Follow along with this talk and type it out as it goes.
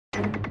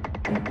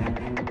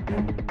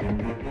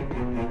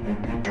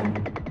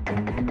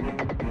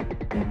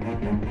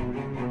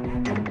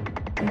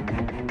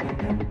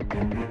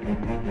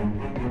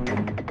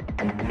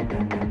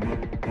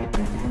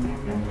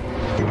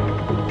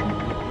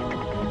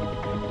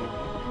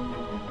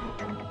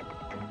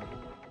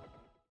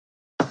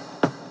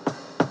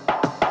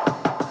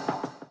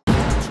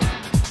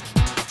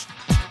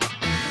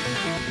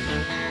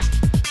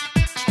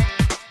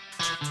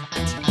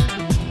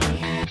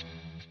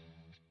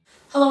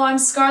Hello, I'm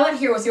Scarlett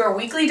here with your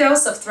weekly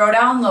dose of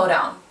Throwdown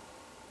Lowdown.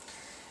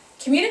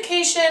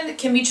 Communication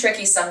can be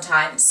tricky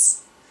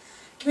sometimes.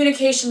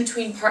 Communication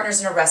between partners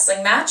in a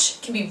wrestling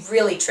match can be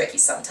really tricky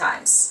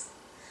sometimes.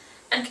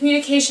 And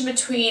communication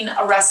between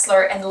a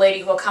wrestler and the lady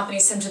who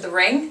accompanies him to the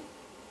ring?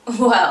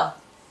 Well.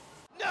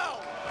 No!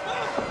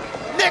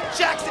 Nick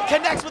Jackson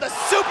connects with a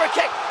super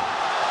kick!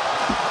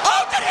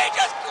 Oh, did he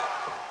just...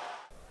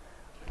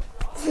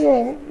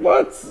 Well,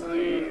 let's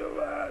see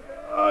that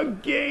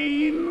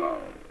again.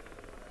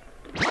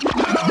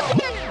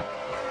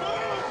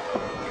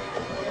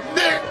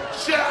 Nick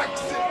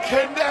Jackson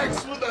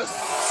connects with a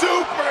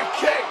super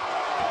kick!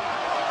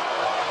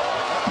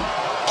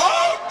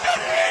 Oh,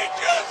 did he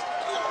just...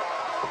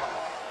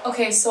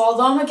 Okay, so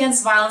although I'm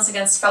against violence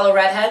against fellow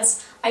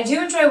redheads, I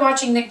do enjoy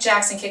watching Nick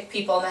Jackson kick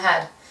people in the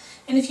head.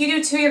 And if you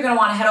do too, you're going to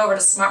want to head over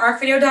to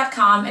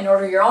smartmarkvideo.com and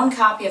order your own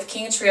copy of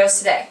King of Trios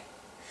today.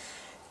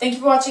 Thank you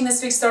for watching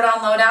this week's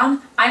Throwdown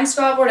Lowdown. I'm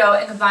Scarlett Bordeaux,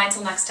 and goodbye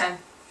until next time.